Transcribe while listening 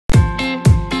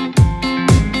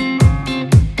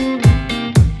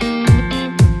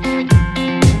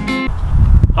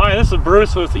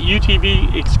Bruce with the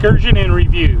UTV Excursion and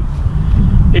Review.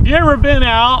 If you ever been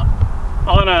out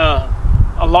on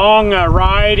a long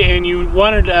ride and you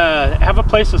wanted to have a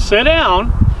place to sit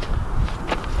down,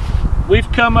 we've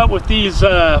come up with these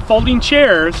folding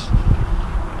chairs.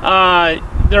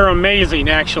 They're amazing,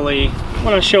 actually. I'm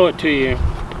going to show it to you.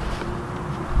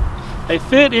 They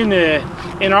fit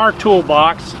in our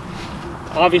toolbox.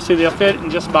 Obviously they'll fit in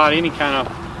just about any kind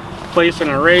of place in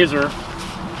a razor.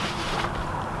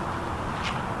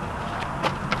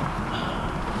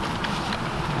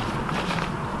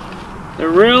 They're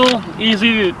real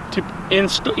easy to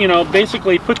install, you know,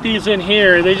 basically put these in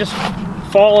here. They just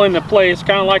fall into place,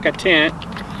 kind of like a tent.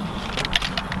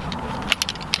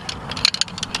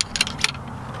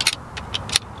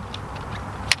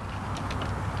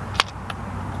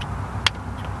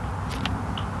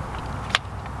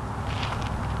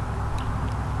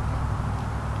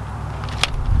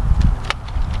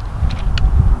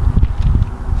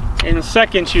 In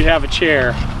seconds you have a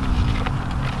chair.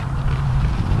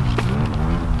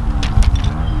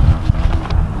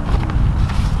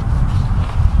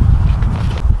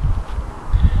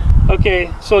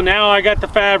 Okay, so now I got the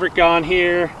fabric on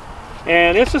here,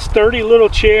 and it's a sturdy little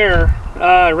chair,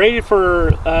 rated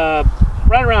for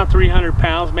right around 300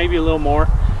 pounds, maybe a little more.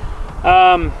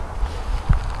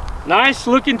 Nice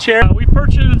looking chair. We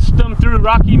purchased them through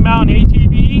Rocky Mountain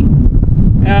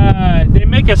ATV. They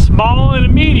make a small and a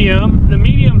medium. The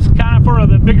medium's kind of for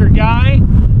the bigger guy.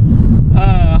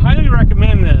 Highly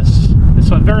recommend this.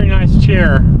 It's a very nice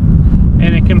chair,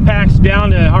 and it compacts down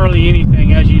to hardly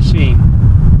anything, as you've seen.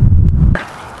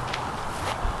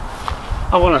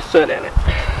 I want to sit in it.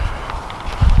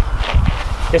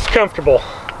 It's comfortable.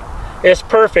 It's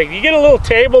perfect. You get a little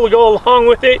table to go along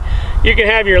with it. You can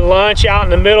have your lunch out in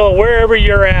the middle, wherever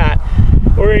you're at.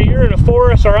 Whether you're in a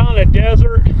forest or out in a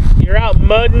desert, you're out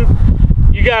mudding,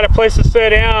 you got a place to sit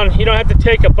down. You don't have to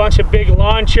take a bunch of big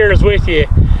lawn chairs with you.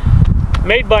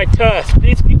 Made by Tusk.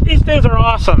 These things are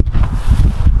awesome.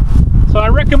 So I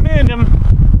recommend them.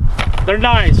 They're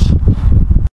nice.